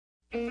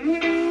This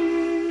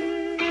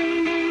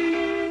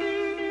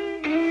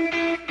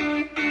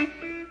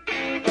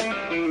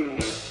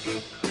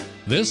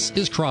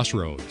is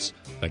Crossroads,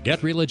 the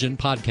Get Religion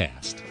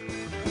podcast.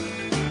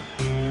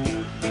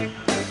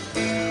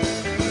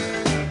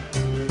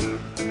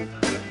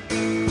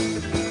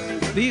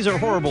 These are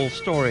horrible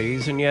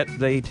stories, and yet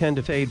they tend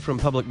to fade from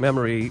public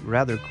memory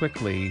rather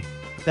quickly.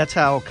 That's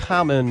how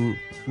common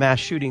mass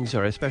shootings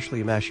are,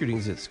 especially mass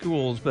shootings at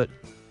schools. But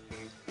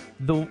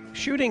the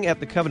shooting at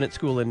the Covenant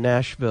School in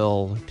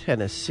Nashville,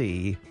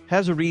 Tennessee,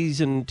 has a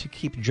reason to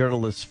keep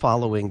journalists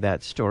following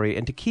that story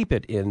and to keep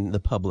it in the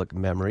public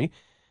memory.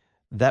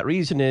 That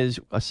reason is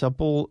a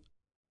simple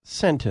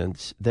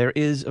sentence: there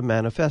is a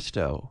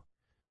manifesto.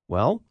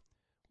 Well,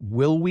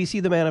 will we see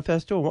the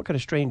manifesto, and what kind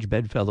of strange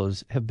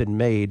bedfellows have been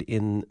made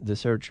in the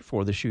search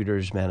for the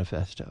shooter's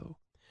manifesto?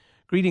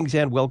 Greetings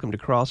and welcome to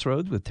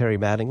Crossroads with Terry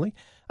Mattingly.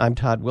 I'm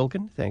Todd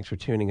Wilkin. Thanks for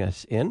tuning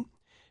us in.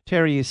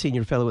 Terry is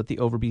Senior Fellow at the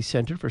Overby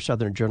Center for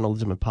Southern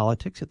Journalism and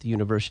Politics at the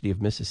University of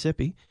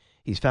Mississippi.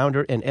 He's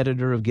founder and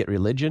editor of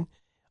GetReligion,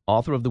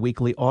 author of the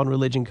weekly On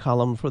Religion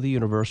column for the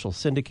Universal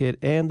Syndicate,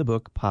 and the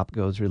book Pop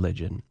Goes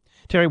Religion.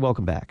 Terry,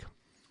 welcome back.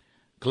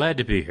 Glad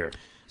to be here.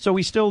 So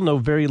we still know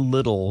very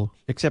little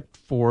except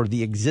for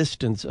the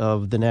existence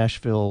of the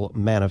Nashville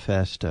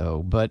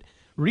Manifesto, but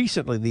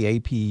recently the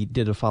AP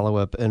did a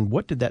follow-up, and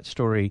what did that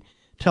story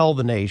tell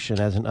the nation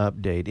as an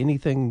update?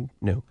 Anything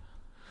new?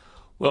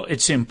 Well,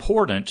 it's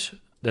important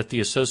that the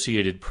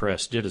Associated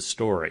Press did a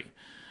story,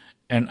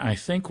 and I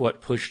think what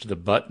pushed the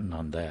button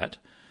on that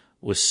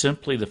was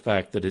simply the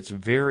fact that it's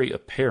very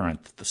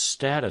apparent that the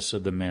status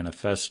of the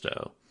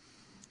manifesto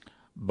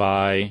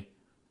by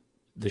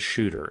the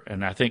shooter,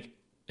 and I think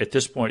at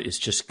this point it's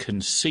just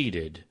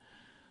conceded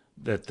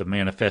that the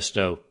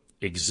manifesto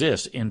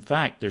exists. In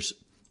fact, there's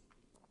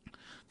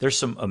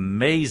some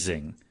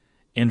amazing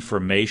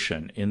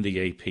information in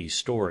the AP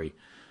story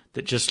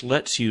that just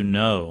lets you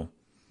know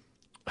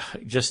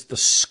just the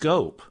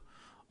scope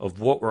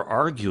of what we're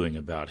arguing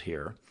about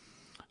here.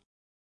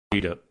 I'll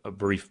read a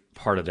brief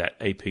part of that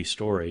AP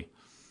story.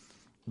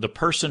 The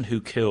person who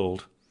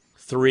killed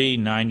 3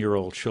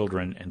 9-year-old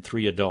children and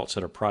 3 adults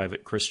at a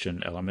private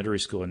Christian elementary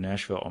school in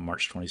Nashville on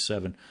March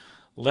 27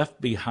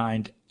 left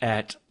behind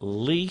at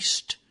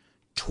least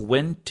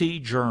 20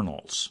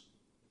 journals,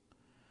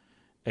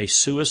 a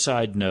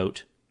suicide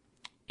note,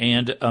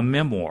 and a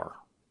memoir,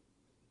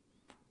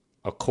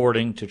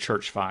 according to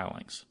church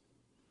filings.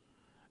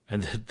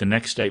 And the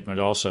next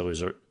statement also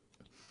is a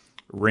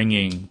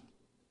ringing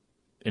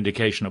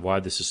indication of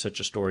why this is such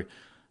a story.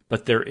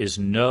 But there is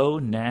no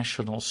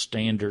national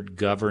standard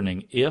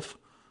governing if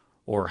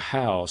or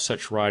how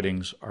such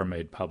writings are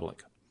made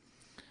public.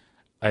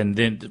 And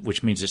then,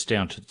 which means it's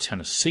down to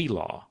Tennessee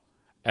law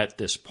at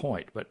this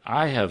point. But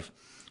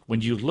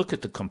when you look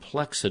at the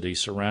complexity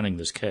surrounding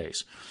this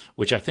case,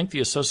 which I think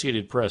the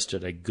Associated Press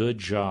did a good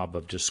job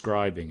of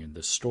describing in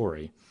this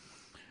story,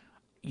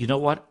 you know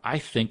what? I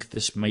think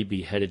this may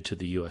be headed to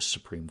the U.S.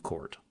 Supreme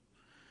Court.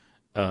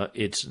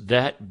 It's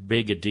that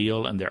big a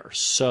deal, and there are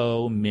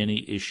so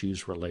many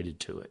issues related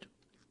to it.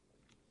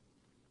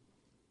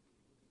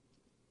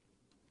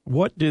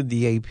 What did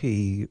the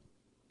AP,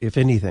 if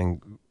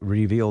anything,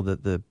 reveal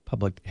that the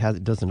public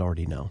doesn't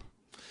already know?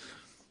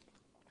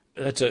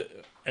 That's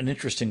an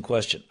interesting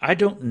question. I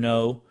don't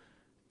know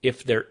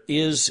if there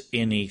is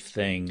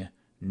anything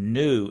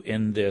new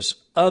in this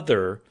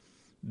other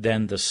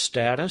than the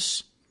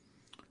status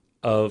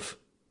of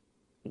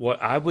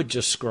what I would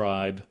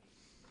describe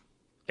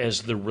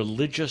as the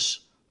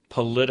religious,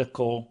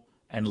 political,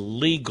 and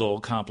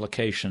legal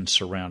complications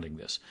surrounding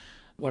this.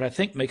 What I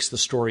think makes the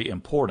story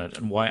important,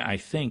 and why I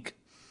think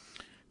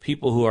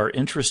people who are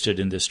interested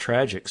in this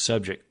tragic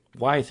subject,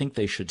 why I think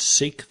they should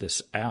seek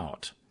this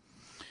out,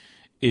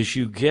 is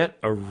you get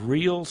a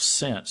real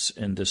sense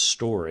in this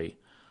story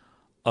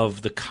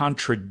of the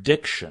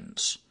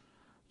contradictions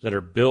that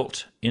are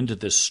built into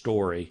this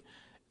story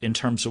in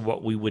terms of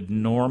what we would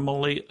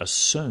normally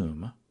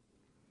assume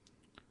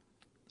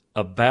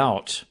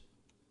about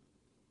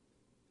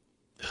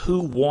who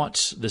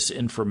wants this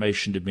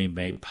information to be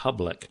made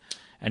public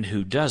and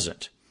who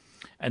doesn't.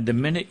 And the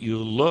minute you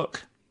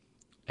look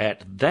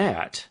at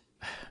that,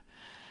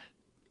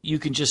 you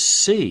can just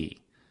see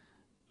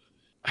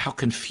how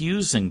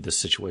confusing the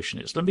situation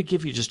is. Let me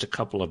give you just a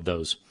couple of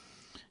those,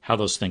 how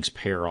those things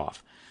pair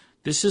off.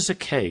 This is a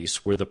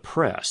case where the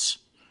press,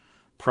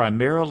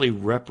 primarily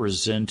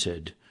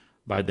represented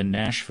by the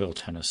Nashville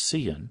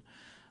Tennessean,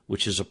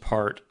 which is a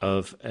part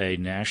of a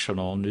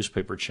national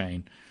newspaper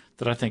chain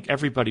that I think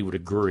everybody would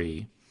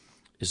agree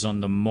is on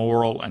the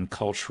moral and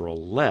cultural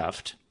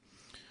left.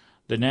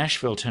 The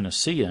Nashville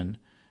Tennessean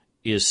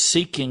is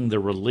seeking the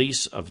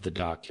release of the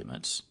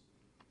documents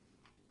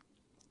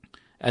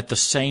at the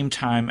same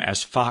time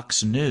as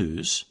Fox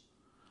News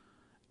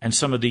and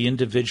some of the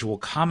individual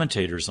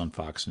commentators on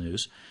Fox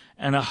News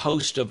and a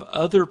host of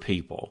other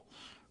people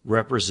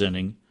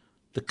representing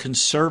the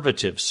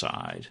conservative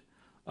side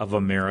of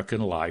American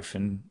life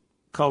and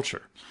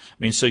culture. I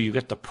mean, so you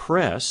get the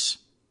press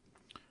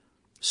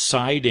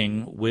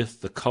siding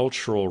with the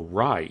cultural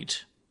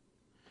right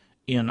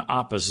in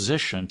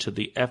opposition to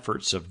the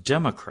efforts of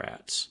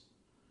Democrats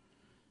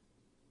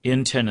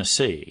in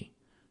Tennessee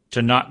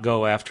to not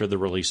go after the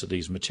release of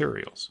these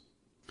materials.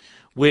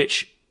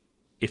 Which,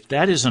 if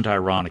that isn't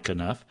ironic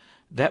enough,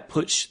 that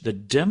puts the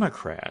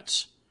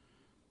Democrats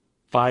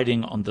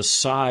fighting on the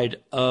side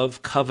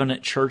of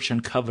Covenant Church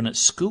and Covenant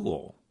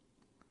School,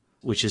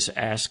 which is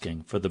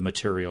asking for the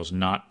materials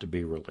not to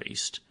be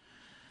released,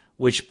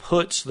 which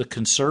puts the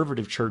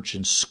conservative church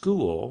and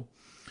school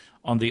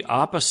on the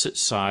opposite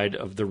side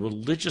of the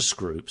religious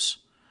groups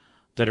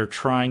that are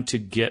trying to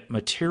get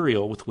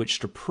material with which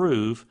to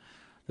prove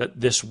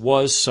that this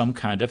was some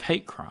kind of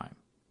hate crime.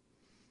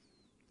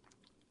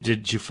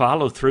 Did you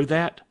follow through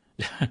that?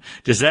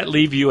 Does that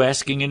leave you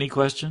asking any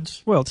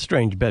questions? Well, it's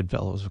strange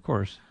bedfellows, of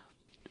course.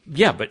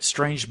 Yeah, but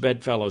strange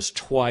bedfellows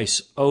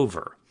twice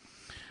over.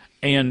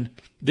 And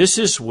this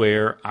is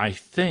where I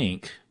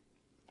think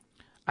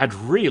I'd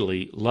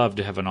really love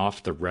to have an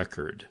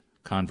off-the-record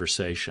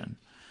conversation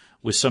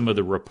with some of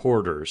the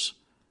reporters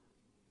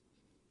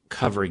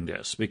covering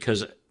this,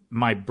 because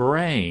my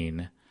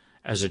brain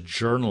as a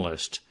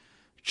journalist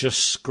just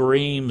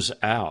screams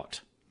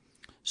out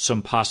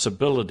some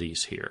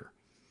possibilities here.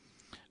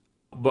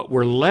 But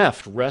we're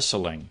left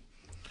wrestling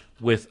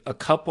with a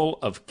couple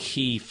of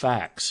key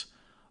facts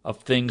of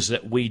things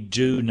that we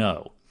do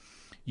know.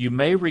 You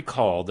may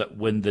recall that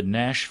when the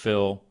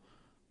Nashville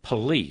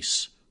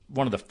police,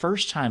 one of the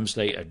first times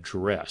they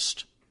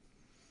addressed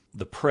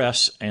the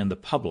press and the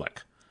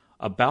public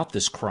about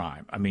this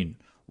crime,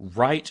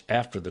 right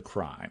after the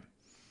crime,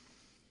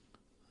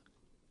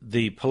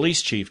 the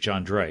police chief,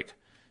 John Drake,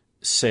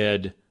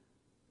 said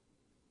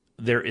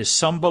there is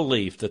some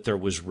belief that there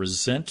was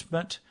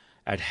resentment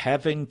at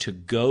having to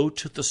go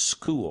to the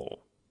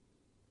school,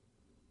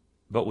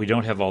 but we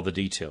don't have all the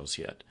details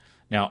yet.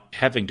 Now,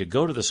 having to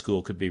go to the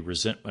school could be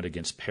resentment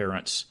against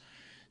parents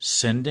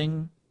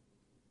sending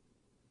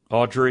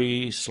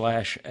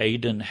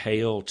Audrey/Aiden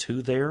Hale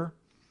to there.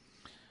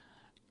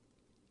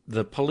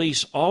 The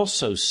police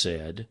also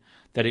said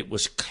that it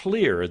was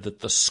clear that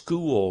the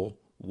school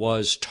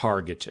was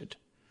targeted.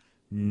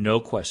 No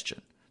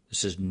question.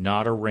 This is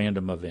not a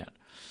random event.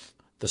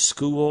 The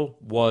school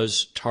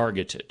was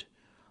targeted.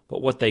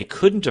 But what they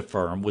couldn't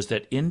affirm was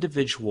that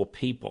individual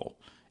people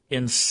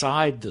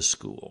inside the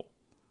school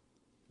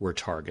were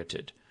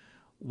targeted,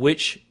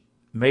 which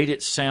made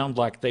it sound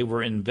like they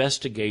were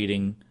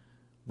investigating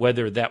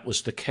whether that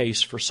was the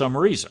case for some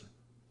reason.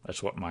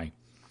 That's what my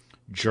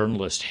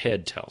journalist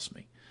head tells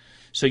me.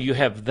 So you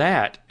have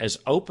that as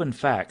open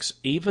facts,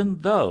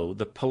 even though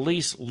the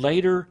police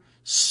later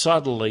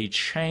subtly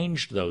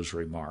changed those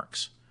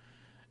remarks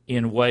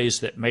in ways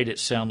that made it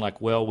sound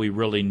like, well, we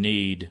really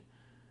need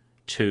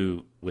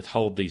to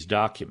withhold these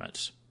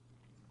documents.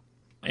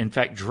 In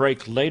fact,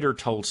 Drake later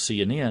told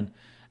CNN,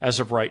 as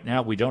of right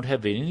now, we don't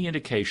have any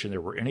indication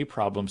there were any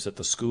problems at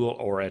the school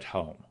or at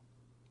home.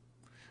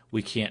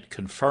 We can't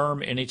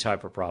confirm any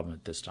type of problem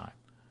at this time,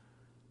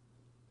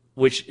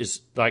 which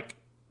is like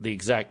the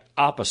exact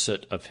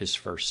opposite of his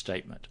first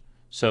statement.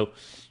 So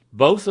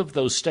both of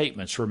those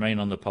statements remain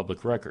on the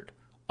public record.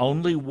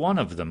 Only one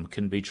of them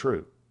can be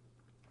true.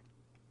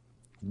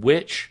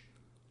 Which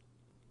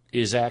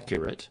is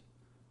accurate,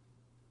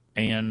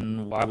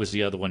 and why was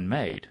the other one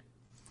made?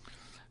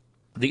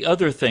 The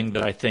other thing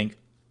that I think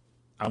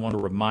I want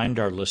to remind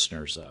our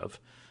listeners of,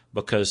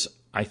 because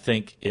I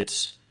think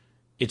it's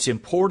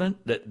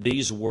important that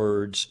these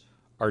words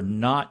are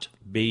not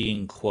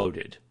being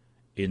quoted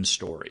in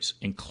stories,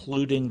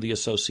 including the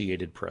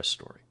Associated Press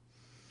story.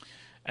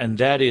 And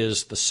that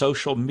is the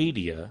social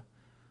media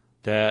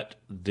that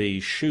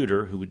the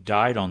shooter, who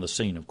died on the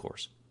scene, of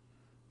course,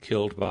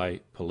 killed by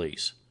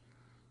police.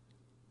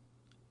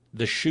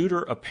 The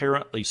shooter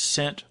apparently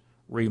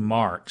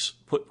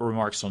put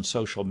remarks on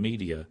social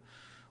media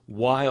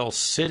while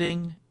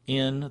sitting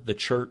in the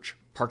church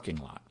parking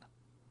lot,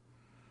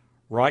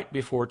 right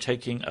before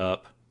taking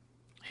up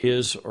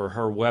his or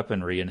her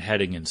weaponry and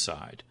heading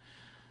inside.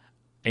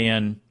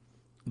 And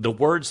the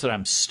words that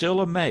I'm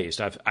still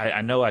amazed,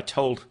 I know I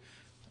told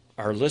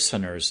our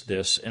listeners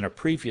this in a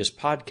previous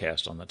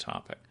podcast on the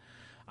topic.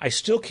 I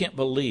still can't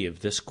believe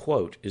this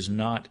quote is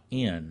not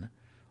in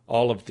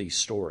all of these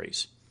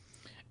stories.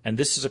 And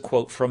this is a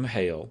quote from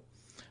Hale.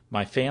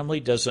 My family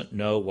doesn't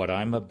know what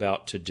I'm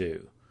about to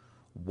do.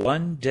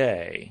 One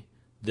day,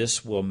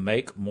 this will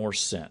make more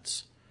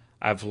sense.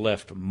 I've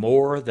left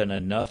more than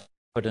enough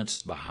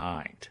evidence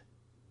behind.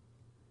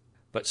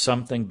 But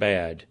something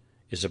bad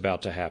is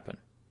about to happen.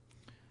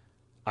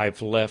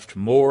 I've left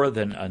more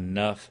than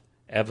enough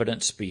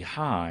evidence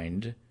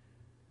behind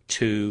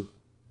to,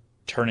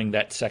 turning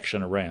that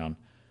section around,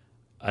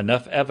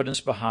 enough evidence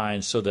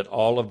behind so that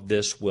all of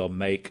this will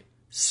make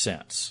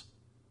sense.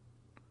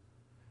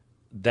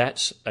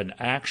 That's an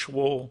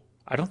actual,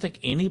 I don't think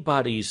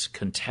anybody's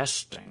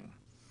contesting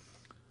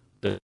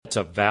that it's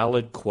a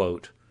valid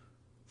quote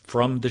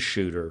from the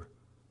shooter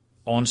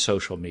on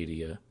social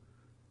media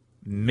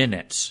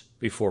minutes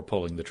before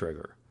pulling the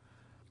trigger.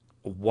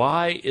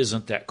 Why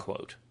isn't that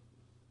quote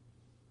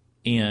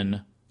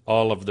in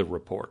all of the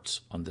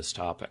reports on this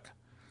topic.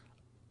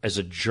 As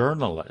a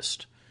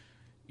journalist,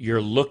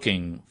 you're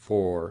looking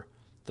for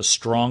the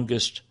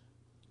strongest,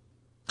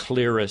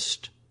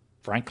 clearest,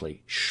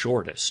 frankly,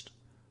 shortest,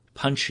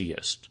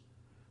 punchiest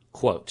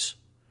quotes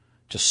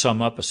to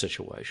sum up a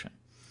situation.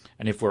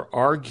 And if we're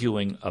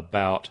arguing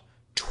about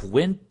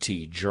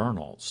 20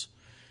 journals,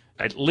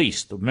 at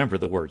least, remember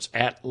the words,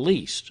 at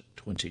least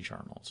 20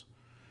 journals,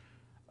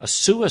 a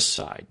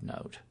suicide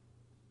note,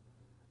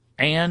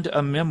 and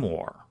a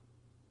memoir,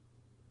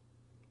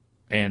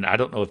 and I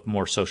don't know if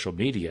more social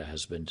media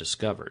has been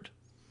discovered.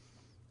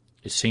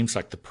 It seems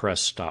like the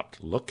press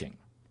stopped looking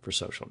for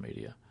social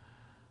media.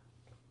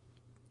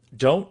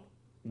 Don't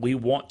we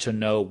want to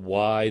know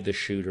why the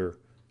shooter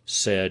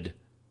said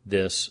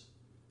this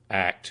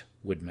act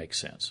would make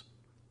sense?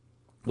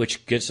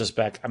 Which gets us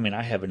back,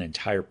 I have an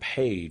entire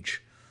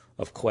page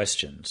of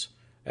questions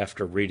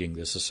after reading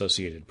this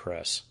Associated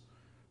Press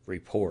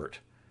report,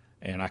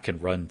 and I can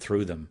run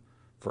through them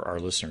for our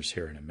listeners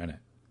here in a minute.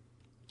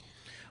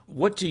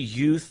 What do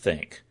you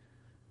think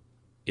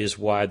is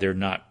why they're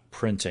not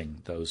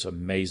printing those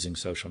amazing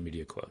social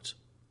media quotes?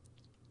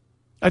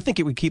 I think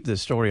it would keep the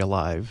story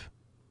alive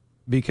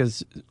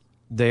because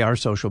they are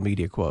social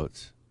media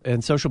quotes.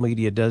 And social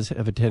media does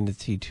have a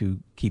tendency to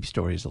keep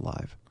stories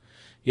alive.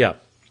 Yeah,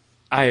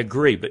 I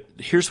agree. But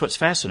here's what's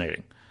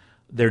fascinating.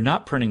 They're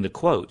not printing the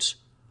quotes,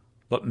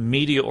 but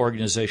media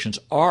organizations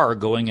are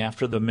going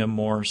after the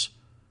memoirs,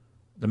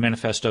 the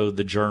manifesto,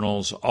 the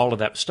journals, all of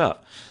that stuff.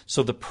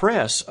 So the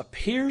press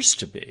appears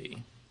to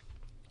be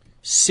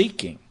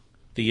seeking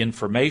the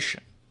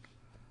information,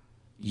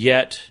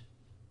 yet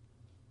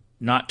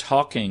not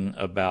talking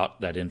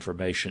about that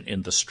information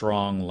in the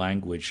strong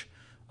language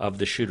of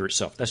the shooter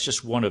itself. That's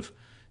just one of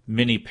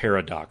many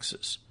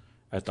paradoxes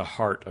at the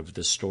heart of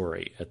this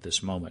story at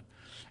this moment,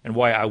 and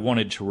why I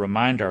wanted to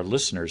remind our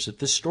listeners that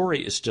this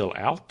story is still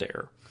out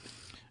there,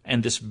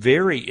 and this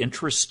very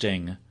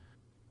interesting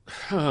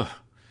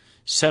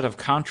set of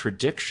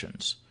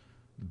contradictions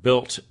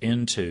built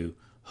into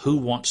who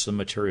wants the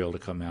material to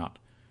come out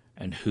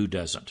and who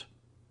doesn't.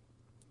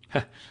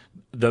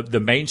 The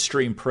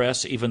mainstream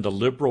press, even the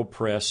liberal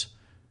press,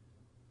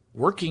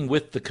 working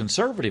with the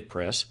conservative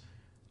press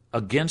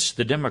against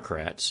the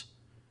Democrats,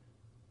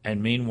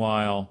 and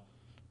meanwhile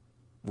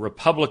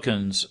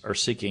Republicans are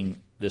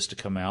seeking this to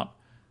come out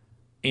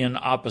in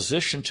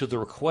opposition to the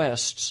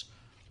requests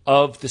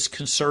of this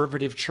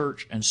conservative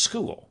church and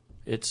school.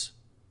 It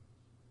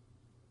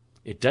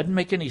doesn't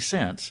make any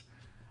sense,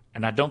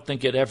 and I don't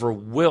think it ever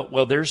will.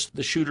 Well, there's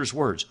the shooter's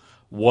words.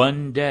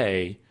 One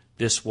day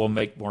this will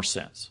make more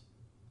sense.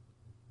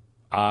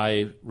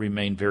 I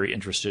remain very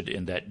interested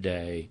in that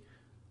day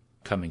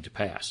coming to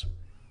pass.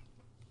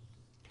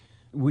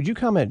 Would you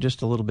comment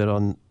just a little bit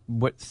on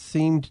what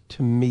seemed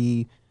to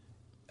me,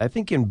 I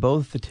think in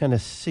both the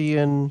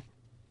Tennessean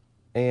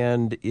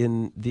and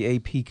in the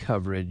AP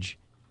coverage,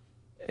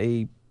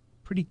 a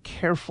pretty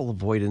careful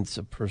avoidance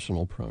of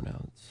personal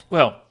pronouns?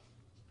 Well,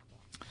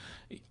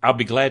 I'll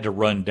be glad to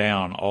run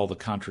down all the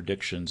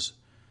contradictions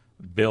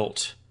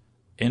built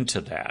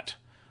into that,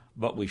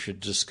 but we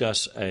should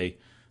discuss a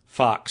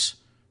Fox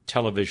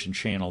television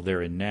channel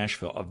there in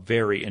Nashville, a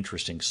very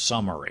interesting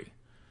summary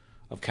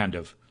of kind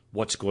of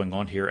what's going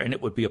on here, and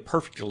it would be a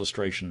perfect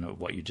illustration of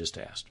what you just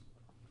asked.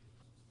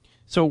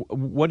 So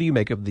what do you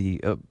make of the,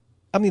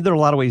 there are a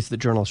lot of ways that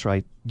journalists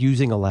write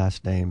using a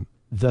last name,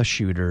 the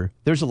shooter.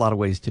 There's a lot of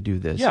ways to do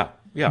this. Yeah.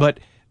 But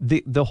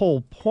the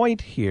whole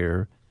point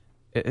here,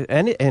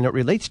 and it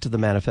relates to the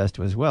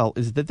manifesto as well,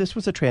 is that this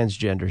was a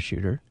transgender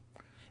shooter,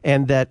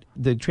 and that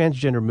the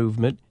transgender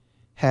movement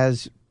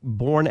has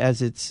borne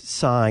as its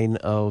sign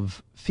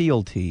of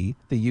fealty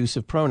the use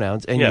of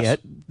pronouns, and yes. Yet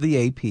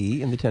the AP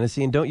and the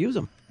Tennessean don't use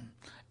them.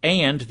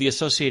 And the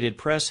Associated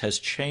Press has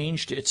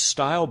changed its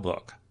style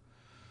book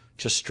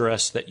to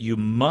stress that you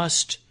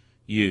must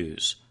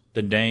use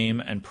the name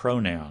and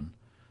pronoun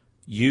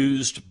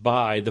used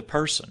by the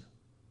person.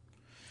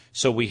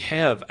 So we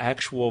have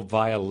actual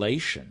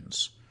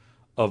violations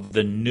of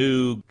the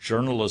new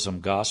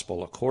journalism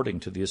gospel according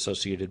to the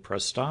Associated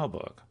Press style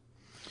book.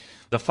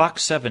 The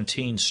Fox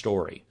 17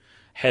 story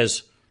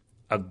has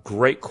a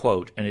great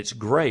quote, and it's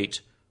great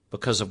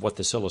because of what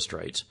this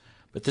illustrates.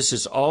 But this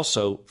is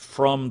also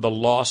from the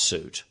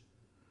lawsuit,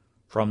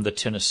 from the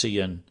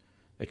Tennessean,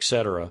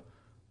 etc.,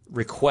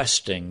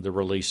 requesting the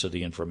release of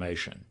the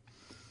information.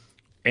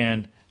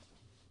 And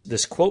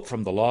this quote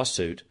from the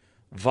lawsuit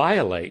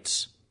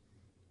violates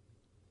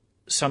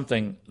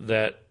something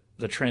that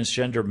the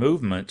transgender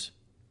movement,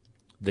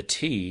 the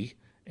T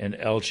in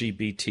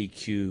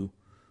LGBTQ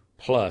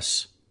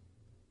plus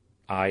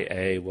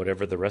IA,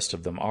 whatever the rest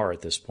of them are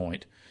at this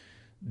point,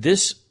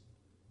 this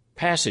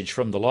passage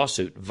from the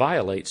lawsuit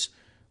violates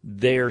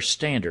their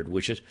standard,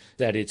 which is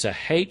that it's a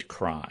hate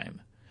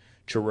crime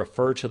to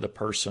refer to the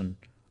person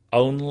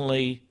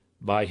only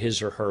by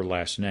his or her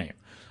last name.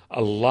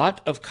 A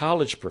lot of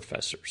college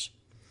professors,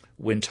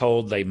 when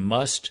told they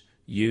must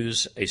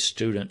use a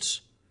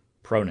student's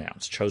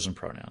pronouns, chosen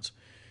pronouns,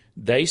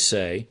 they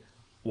say,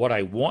 what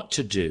I want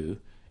to do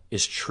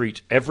is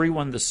treat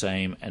everyone the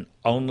same and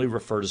only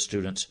refer to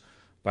students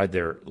by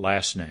their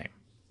last name.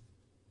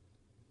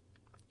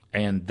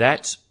 And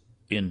that's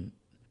in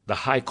the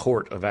high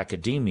court of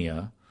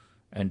academia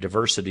and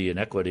diversity and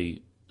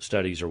equity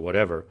studies or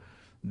whatever.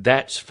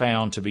 That's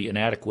found to be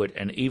inadequate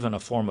and even a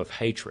form of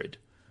hatred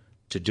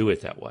to do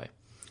it that way.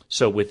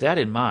 So with that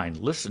in mind,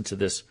 listen to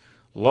this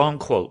long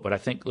quote, but I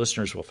think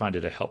listeners will find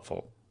it a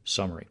helpful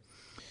summary.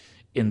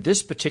 In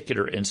this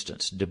particular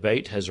instance,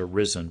 debate has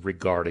arisen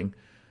regarding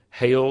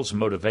Hale's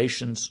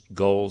motivations,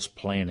 goals,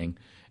 planning,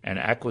 and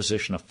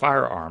acquisition of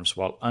firearms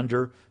while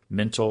under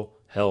mental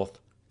health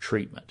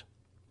treatment.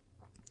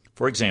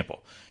 For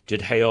example,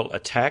 did Hale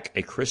attack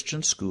a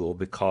Christian school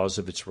because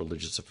of its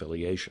religious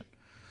affiliation,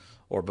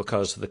 or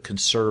because of the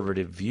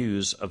conservative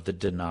views of the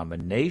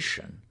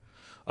denomination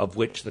of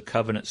which the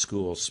Covenant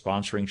School's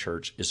sponsoring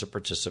church is a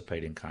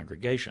participating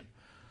congregation,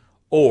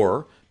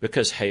 or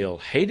because Hale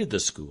hated the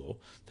school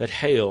that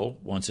Hale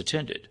once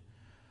attended,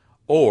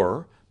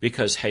 or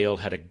because Hale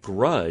had a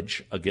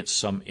grudge against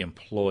some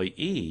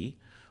employee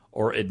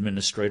or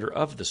administrator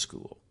of the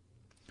school?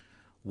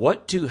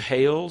 What do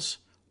Hale's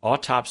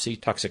autopsy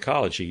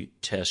toxicology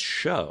tests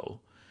show,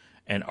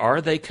 and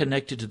are they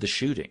connected to the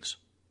shootings?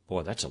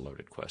 Boy, that's a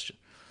loaded question.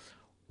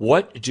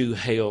 What do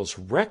Hale's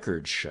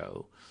records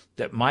show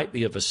that might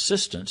be of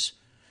assistance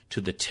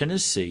to the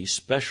Tennessee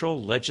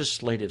special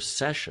legislative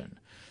session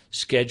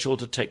scheduled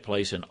to take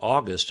place in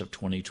August of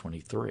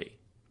 2023?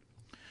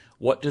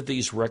 What do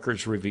these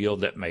records reveal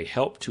that may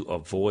help to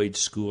avoid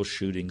school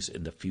shootings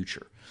in the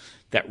future?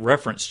 That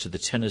reference to the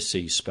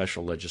Tennessee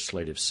special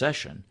legislative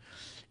session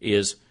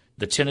is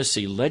the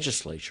Tennessee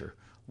legislature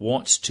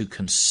wants to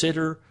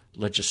consider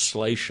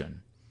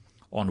legislation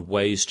on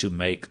ways to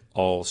make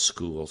all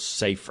schools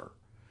safer.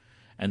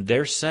 And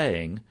they're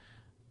saying,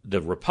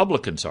 the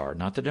Republicans are,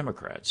 not the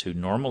Democrats, who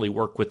normally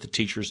work with the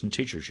teachers and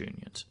teachers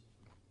unions.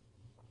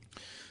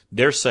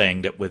 They're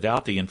saying that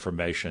without the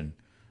information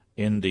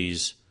in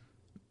these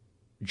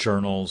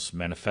journals,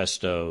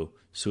 manifesto,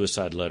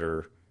 suicide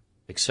letter,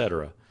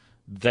 etc.,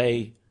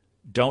 they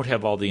don't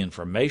have all the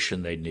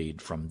information they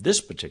need from this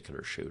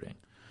particular shooting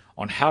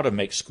on how to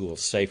make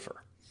schools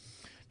safer.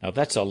 Now,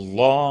 that's a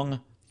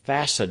long,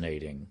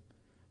 fascinating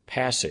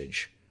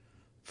passage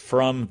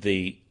from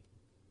the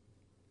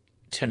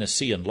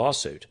Tennessean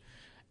lawsuit,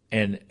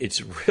 and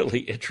it's really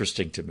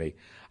interesting to me.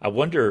 I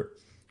wonder,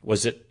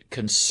 was it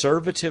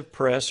conservative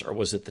press or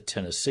was it the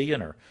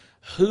Tennessean, or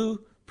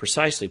who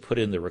precisely put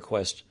in the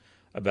request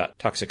about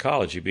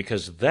toxicology?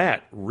 Because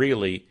that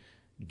really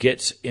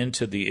gets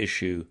into the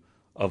issue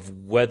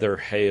of whether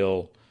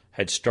Hale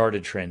had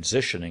started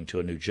transitioning to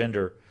a new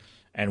gender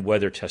and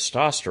whether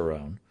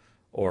testosterone,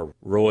 or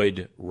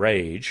roid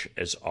rage,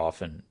 as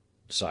often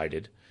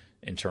cited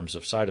in terms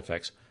of side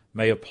effects,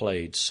 may have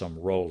played some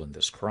role in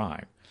this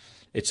crime.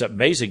 It's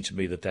amazing to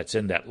me that that's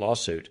in that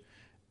lawsuit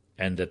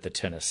and that the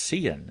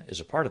Tennessean is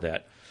a part of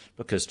that,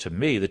 because to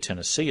me the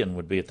Tennessean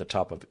would be at the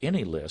top of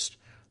any list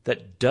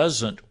that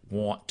doesn't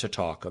want to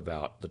talk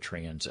about the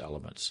trans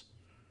elements,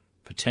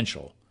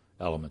 potential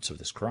elements of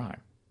this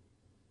crime.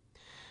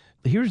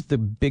 Here's the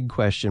big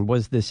question.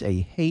 Was this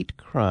a hate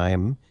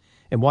crime,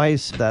 and why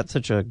is that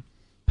such a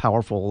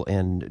powerful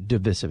and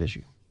divisive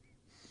issue?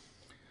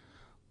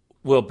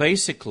 Well,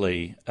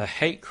 basically, a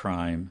hate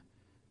crime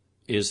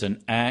is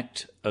an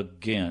act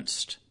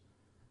against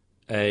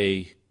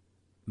a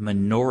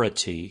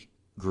minority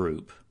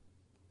group,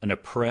 an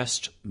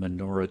oppressed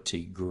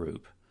minority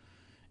group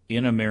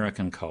in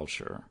American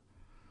culture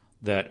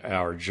that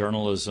our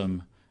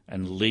journalism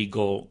and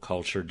legal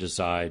culture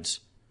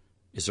decides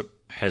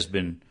has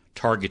been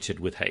targeted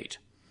with hate.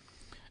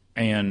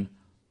 And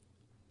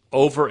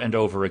over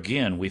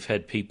again, we've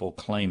had people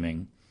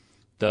claiming,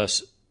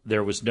 thus,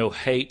 there was no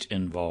hate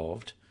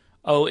involved.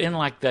 Oh, in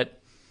like that,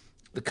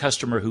 the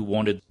customer who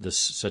wanted the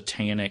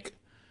satanic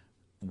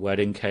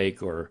wedding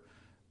cake or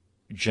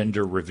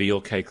gender reveal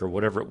cake or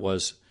whatever it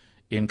was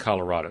in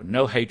Colorado.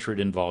 No hatred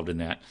involved in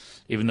that,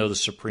 even though the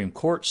Supreme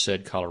Court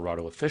said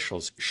Colorado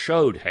officials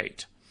showed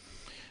hate.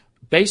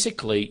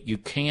 Basically, you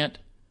can't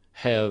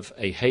have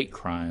a hate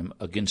crime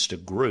against a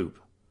group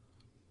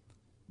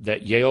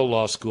that Yale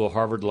Law School,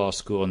 Harvard Law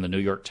School, and the New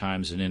York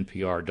Times and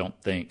NPR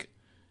don't think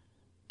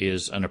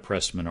is an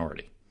oppressed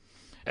minority.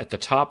 At the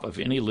top of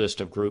any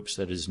list of groups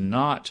that is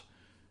not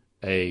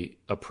a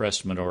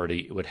oppressed minority,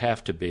 it would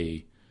have to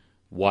be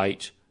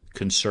white,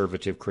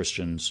 conservative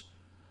Christians,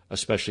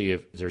 especially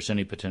if there's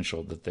any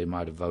potential that they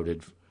might have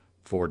voted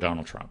for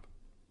Donald Trump.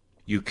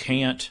 You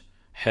can't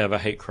have a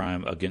hate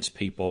crime against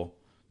people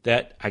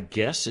that I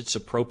guess it's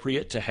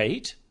appropriate to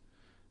hate.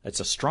 That's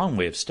a strong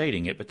way of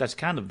stating it, but that's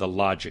kind of the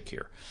logic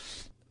here.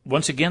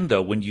 Once again,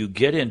 though, when you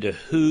get into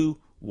who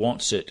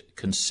wants it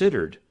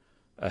considered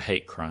a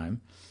hate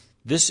crime,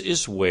 this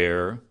is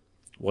where,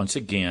 once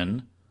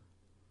again,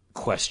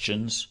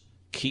 questions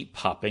keep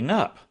popping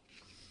up.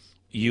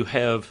 You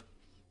have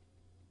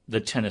the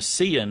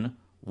Tennessean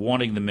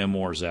wanting the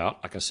memoirs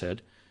out, like I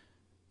said,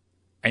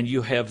 and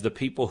you have the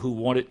people who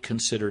want it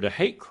considered a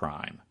hate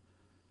crime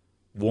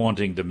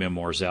wanting the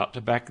memoirs out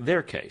to back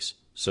their case.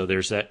 So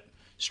there's that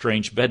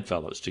strange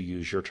bedfellows, to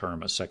use your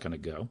term a second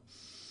ago.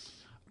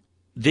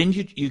 Then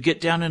you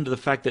get down into the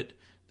fact that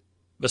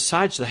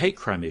besides the hate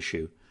crime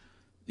issue,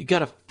 you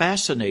got a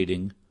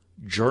fascinating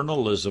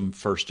journalism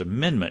First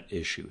Amendment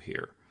issue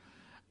here.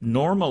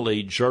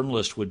 Normally,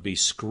 journalists would be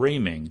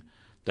screaming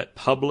that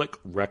public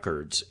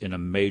records in a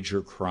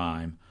major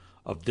crime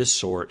of this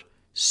sort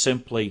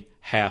simply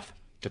have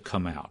to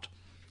come out.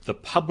 The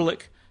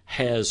public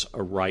has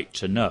a right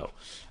to know.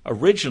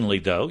 Originally,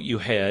 though, you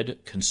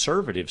had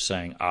conservatives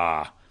saying,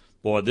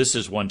 boy, this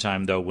is one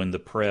time, though, when the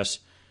press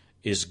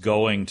is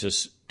going to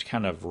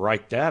kind of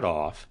write that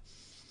off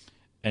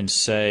and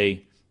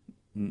say,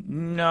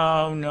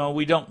 no,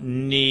 we don't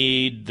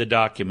need the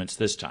documents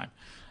this time.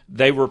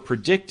 They were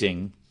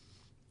predicting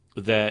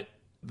that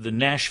the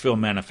Nashville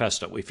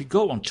Manifesto, if you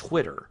go on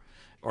Twitter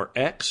or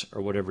X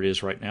or whatever it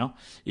is right now,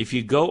 if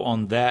you go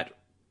on that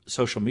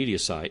social media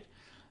site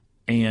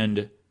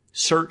and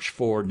search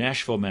for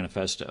Nashville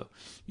Manifesto,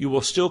 you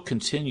will still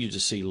continue to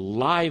see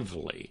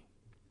lively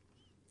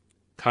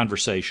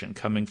conversation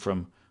coming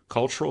from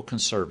cultural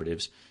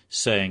conservatives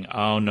saying,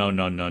 oh,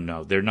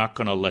 no, they're not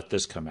going to let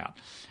this come out.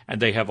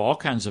 And they have all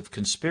kinds of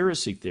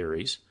conspiracy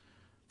theories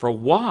for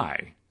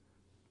why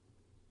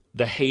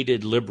the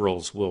hated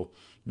liberals will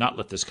not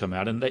let this come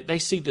out. And they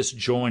see this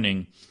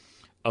joining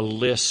a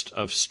list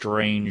of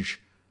strange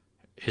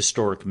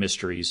historic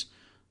mysteries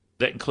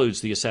that includes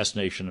the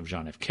assassination of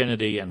John F.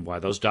 Kennedy and why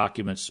those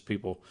documents,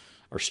 people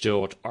are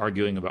still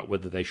arguing about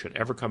whether they should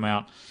ever come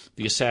out,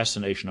 the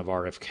assassination of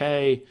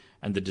RFK,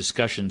 and the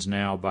discussions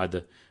now by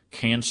the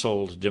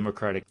canceled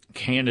Democratic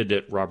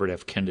candidate Robert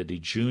F. Kennedy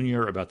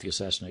Jr. about the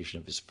assassination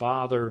of his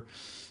father.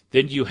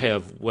 Then you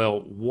have,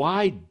 well,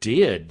 why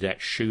did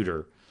that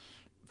shooter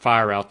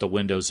fire out the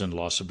windows in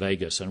Las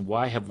Vegas, and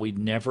why have we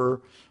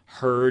never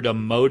heard a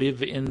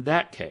motive in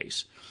that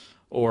case?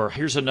 Or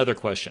here's another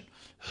question.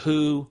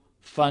 Who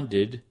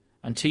funded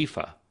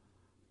Antifa?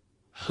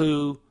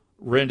 Who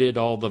rented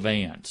all the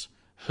vans?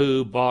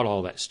 Who bought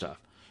all that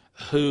stuff?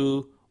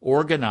 Who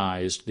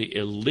organized the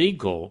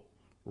illegal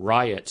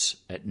riots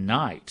at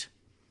night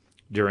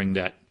during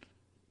that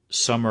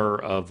summer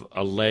of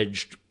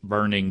alleged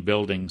burning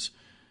buildings,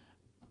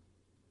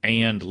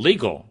 and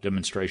legal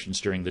demonstrations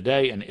during the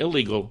day and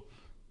illegal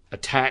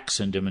attacks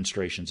and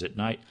demonstrations at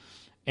night?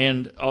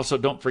 And also,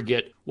 don't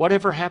forget,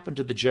 whatever happened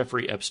to the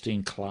Jeffrey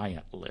Epstein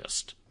client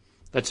list?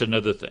 That's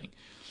another thing.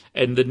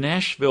 And the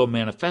Nashville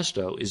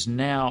Manifesto is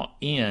now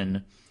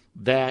in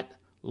that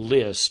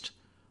list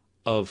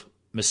of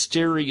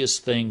mysterious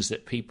things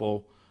that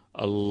people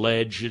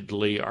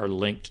allegedly are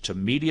linked to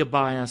media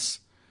bias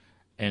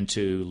and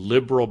to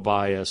liberal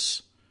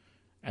bias,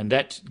 and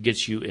that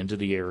gets you into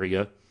the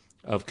area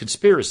of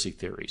conspiracy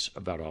theories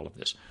about all of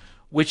this,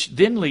 which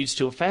then leads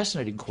to a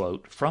fascinating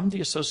quote from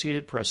the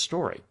Associated Press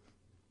story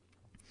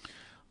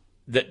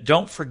that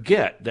don't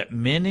forget that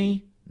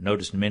many,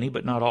 notice many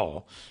but not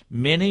all,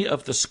 many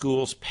of the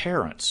school's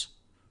parents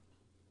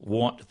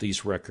want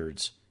these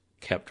records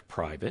kept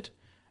private,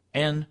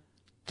 and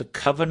the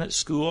Covenant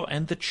School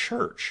and the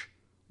church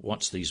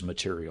wants these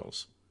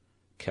materials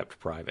kept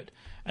private.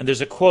 And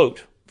there's a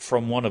quote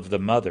from one of the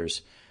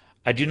mothers: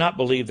 I do not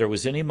believe there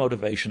was any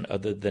motivation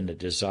other than a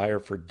desire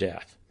for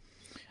death,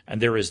 and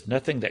there is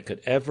nothing that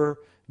could ever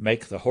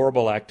make the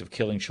horrible act of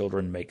killing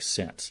children make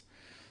sense.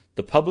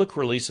 The public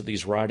release of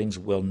these writings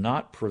will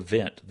not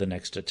prevent the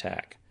next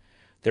attack.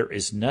 There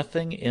is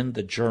nothing in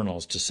the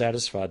journals to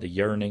satisfy the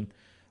yearning,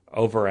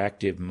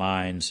 overactive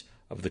minds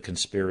of the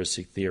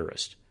conspiracy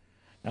theorist.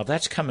 Now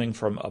that's coming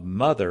from a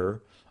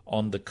mother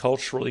on the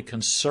culturally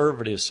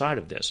conservative side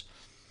of this,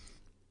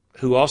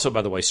 who also,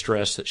 by the way,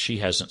 stressed that she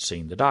hasn't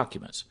seen the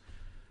documents.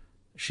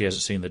 She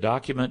hasn't seen the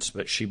documents,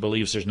 but she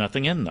believes there's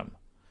nothing in them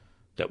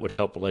that would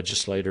help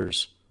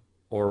legislators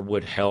or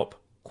would help,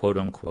 quote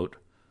unquote,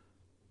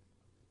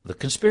 the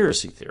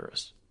conspiracy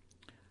theorists.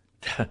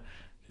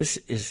 This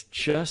is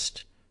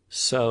just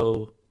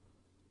so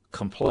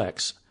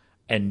complex,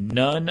 and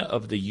none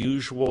of the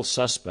usual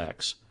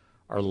suspects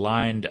are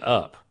lined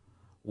up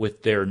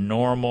with their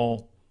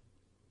normal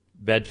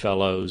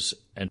bedfellows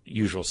and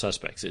usual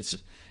suspects.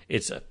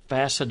 It's a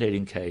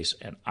fascinating case,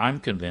 and I'm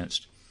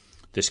convinced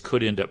this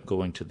could end up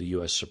going to the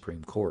U.S.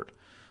 Supreme Court,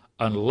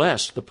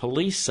 unless the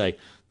police say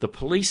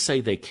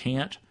they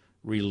can't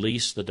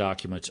release the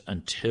documents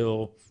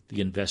until the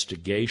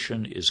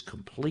investigation is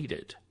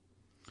completed.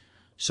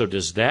 So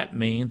does that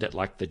mean that,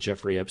 like the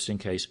Jeffrey Epstein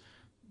case,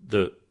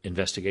 the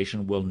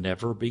investigation will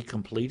never be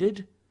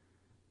completed?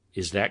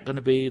 Is that going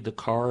to be the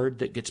card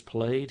that gets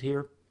played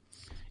here?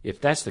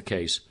 If that's the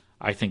case,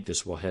 I think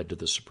this will head to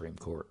the Supreme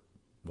Court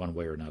one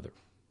way or another.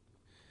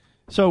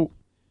 So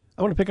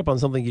I want to pick up on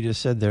something you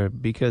just said there,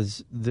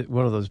 because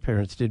one of those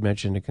parents did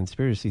mention a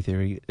conspiracy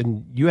theory.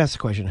 And you asked the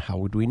question, how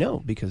would we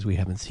know? Because we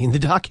haven't seen the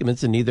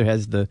documents, and neither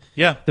has the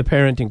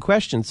parent in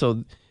question.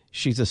 So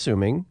she's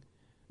assuming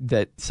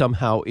that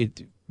somehow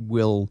it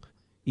will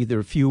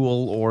either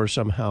fuel or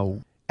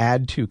somehow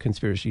add to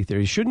conspiracy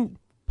theories. Shouldn't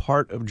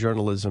part of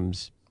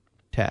journalism's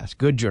task,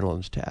 good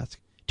journalism's task,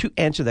 to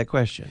answer that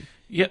question?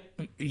 Yeah,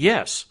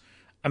 yes.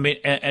 I mean,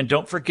 and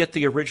don't forget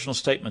the original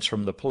statements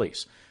from the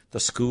police. The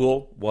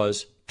school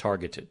was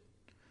targeted.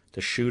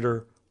 The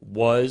shooter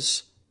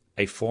was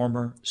a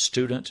former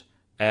student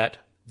at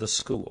the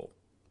school.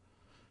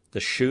 The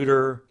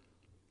shooter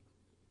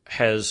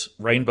has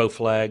rainbow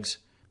flags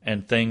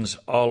and things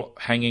all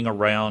hanging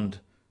around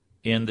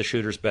in the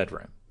shooter's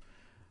bedroom.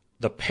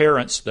 The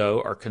parents,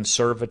 though, are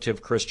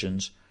conservative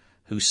Christians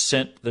who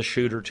sent the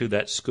shooter to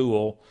that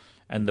school,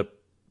 and the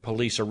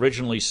police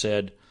originally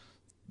said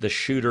the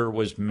shooter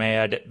was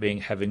mad at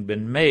having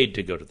been made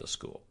to go to the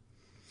school.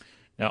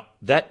 Now,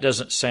 that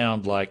doesn't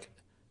sound like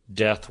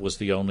death was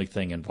the only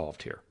thing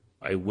involved here,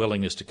 a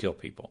willingness to kill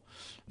people.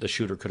 The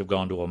shooter could have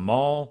gone to a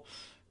mall,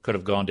 could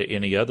have gone to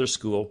any other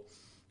school.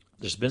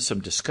 There's been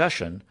some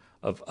discussion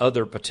of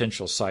other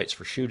potential sites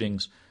for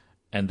shootings,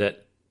 and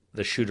that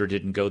the shooter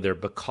didn't go there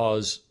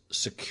because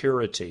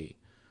security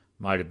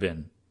might have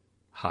been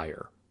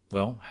higher.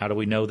 Well, how do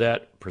we know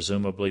that?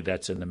 Presumably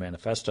that's in the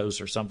manifestos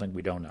or something.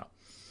 We don't know.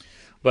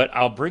 But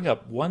I'll bring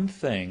up one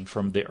thing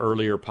from the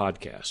earlier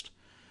podcast,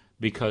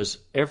 because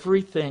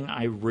everything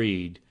I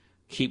read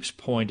keeps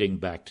pointing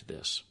back to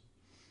this.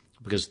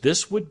 Because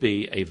this would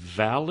be a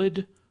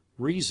valid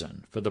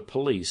reason for the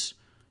police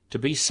to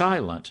be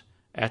silent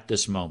at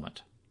this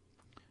moment.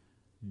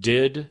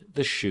 Did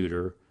the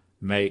shooter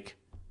make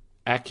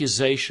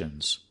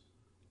accusations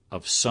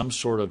of some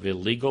sort of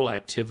illegal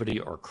activity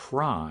or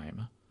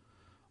crime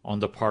on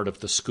the part of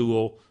the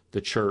school,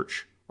 the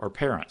church, or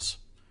parents?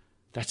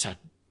 That's a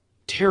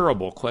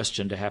terrible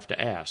question to have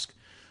to ask,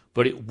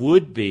 but it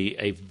would be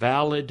a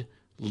valid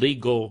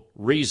legal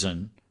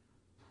reason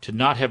to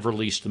not have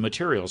released the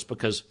materials,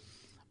 because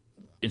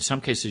in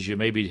some cases you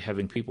may be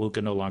having people who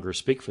can no longer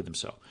speak for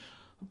themselves.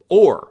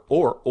 Or,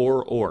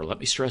 let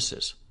me stress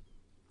this.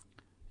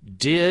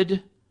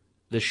 Did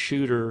the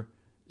shooter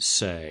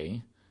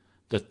say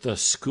that the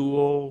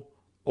school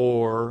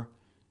or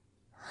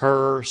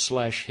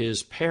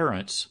her/his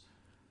parents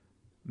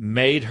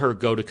made her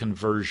go to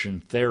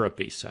conversion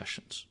therapy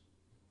sessions,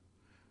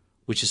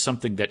 which is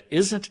something that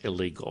isn't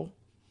illegal?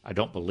 I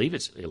don't believe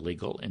it's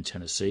illegal in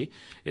Tennessee.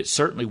 It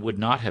certainly would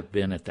not have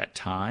been at that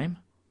time.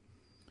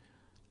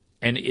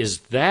 And is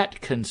that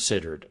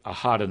considered a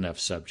hot enough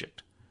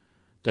subject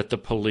that the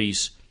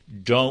police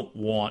don't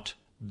want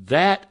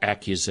that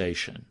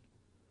accusation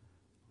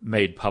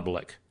made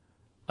public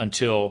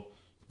until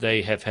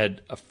they have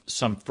had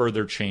some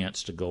further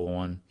chance to go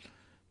on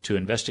to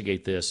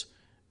investigate this,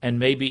 and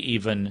maybe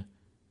even,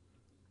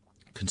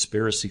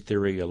 conspiracy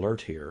theory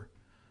alert here,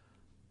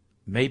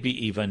 maybe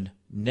even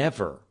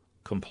never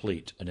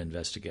complete an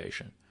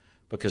investigation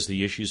because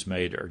the issues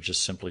made are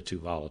just simply too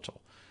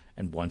volatile?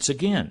 And once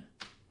again,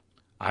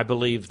 I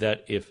believe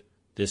that if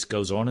this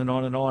goes on and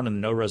on and on and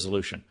no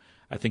resolution,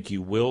 I think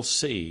you will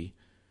see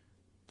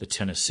the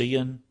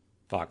Tennessean,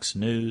 Fox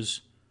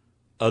News,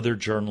 other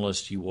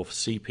journalists, you will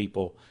see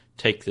people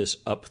take this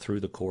up through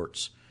the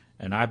courts.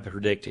 And I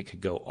predict it could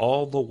go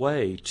all the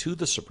way to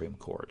the Supreme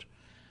Court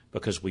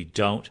because we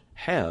don't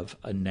have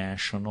a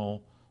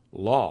national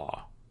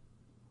law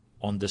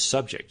on this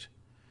subject.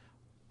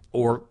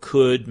 Or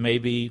could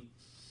maybe,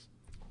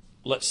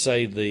 let's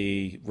say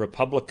the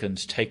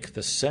Republicans take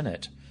the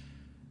Senate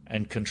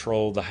and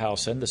control the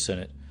House and the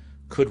Senate,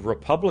 could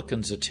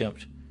Republicans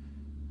attempt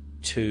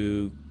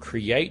to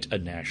create a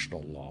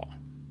national law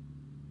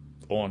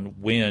on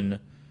when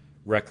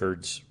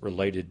records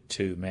related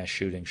to mass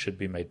shootings should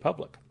be made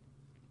public?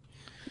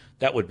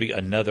 That would be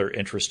another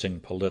interesting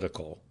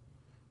political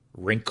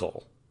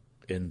wrinkle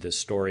in this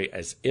story,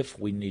 as if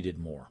we needed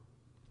more.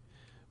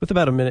 With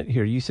about a minute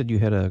here, you said you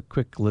had a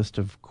quick list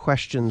of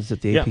questions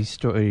that the AP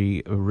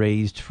story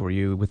raised for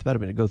you. With about a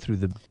minute, go through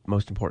the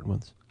most important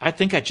ones. I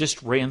think I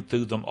just ran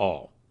through them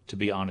all, to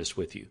be honest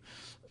with you.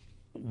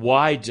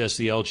 Why does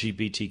the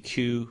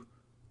LGBTQ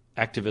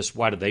activists,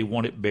 why do they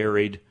want it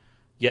buried?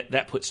 Yet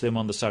that puts them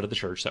on the side of the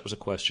church. That was a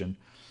question.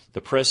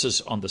 The press is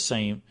on the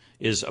same,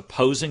 is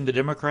opposing the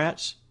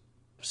Democrats.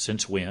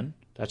 Since when?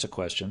 That's a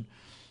question.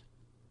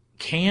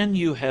 Can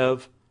you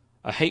have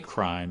a hate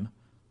crime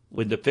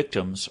when the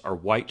victims are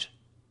white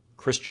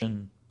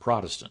Christian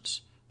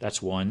Protestants? That's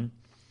one.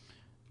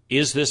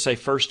 Is this a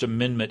First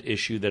Amendment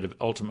issue that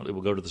ultimately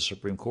will go to the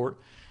Supreme Court?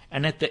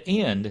 And at the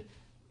end,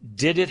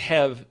 did it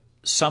have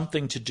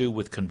something to do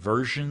with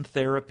conversion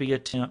therapy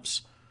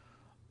attempts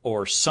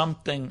or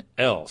something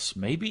else?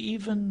 Maybe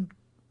even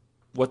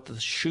what the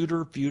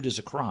shooter viewed as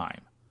a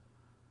crime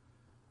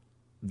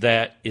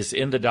that is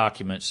in the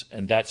documents,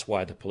 and that's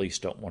why the police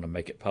don't want to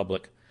make it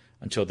public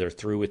until they're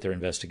through with their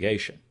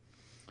investigation.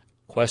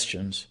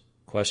 Questions,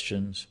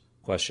 questions,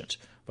 questions.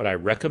 But I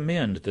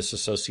recommend this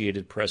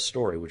Associated Press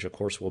story, which of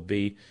course will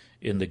be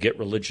in the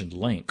GetReligion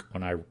link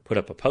when I put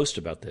up a post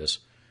about this.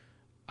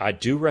 I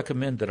do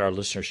recommend that our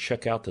listeners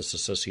check out this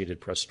Associated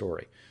Press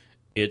story.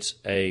 It's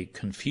a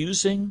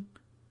confusing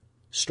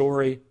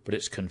story, but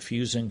it's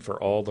confusing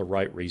for all the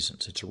right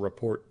reasons. It's a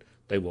report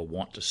they will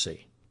want to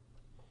see.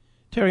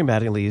 Terry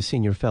Mattingly is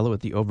Senior Fellow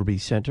at the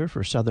Overby Center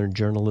for Southern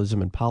Journalism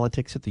and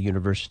Politics at the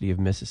University of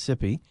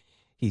Mississippi.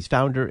 He's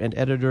founder and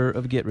editor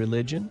of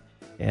GetReligion,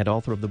 and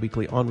author of the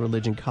weekly On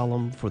Religion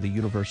column for the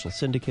Universal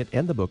Syndicate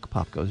and the book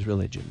Pop Goes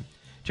Religion.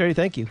 Terry,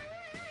 thank you.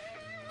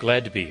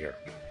 Glad to be here.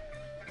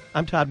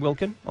 I'm Todd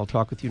Wilkin. I'll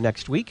talk with you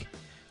next week.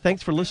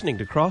 Thanks for listening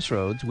to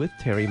Crossroads with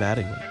Terry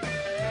Mattingly.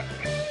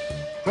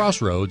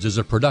 Crossroads is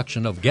a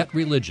production of Get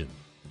Religion,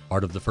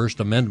 part of the First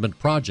Amendment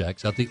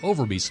projects at the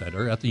Overby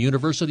Center at the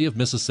University of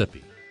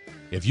Mississippi.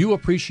 If you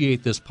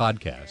appreciate this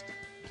podcast,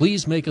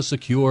 please make a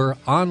secure,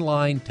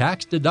 online,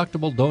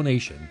 tax-deductible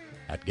donation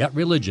at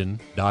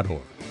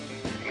GetReligion.org.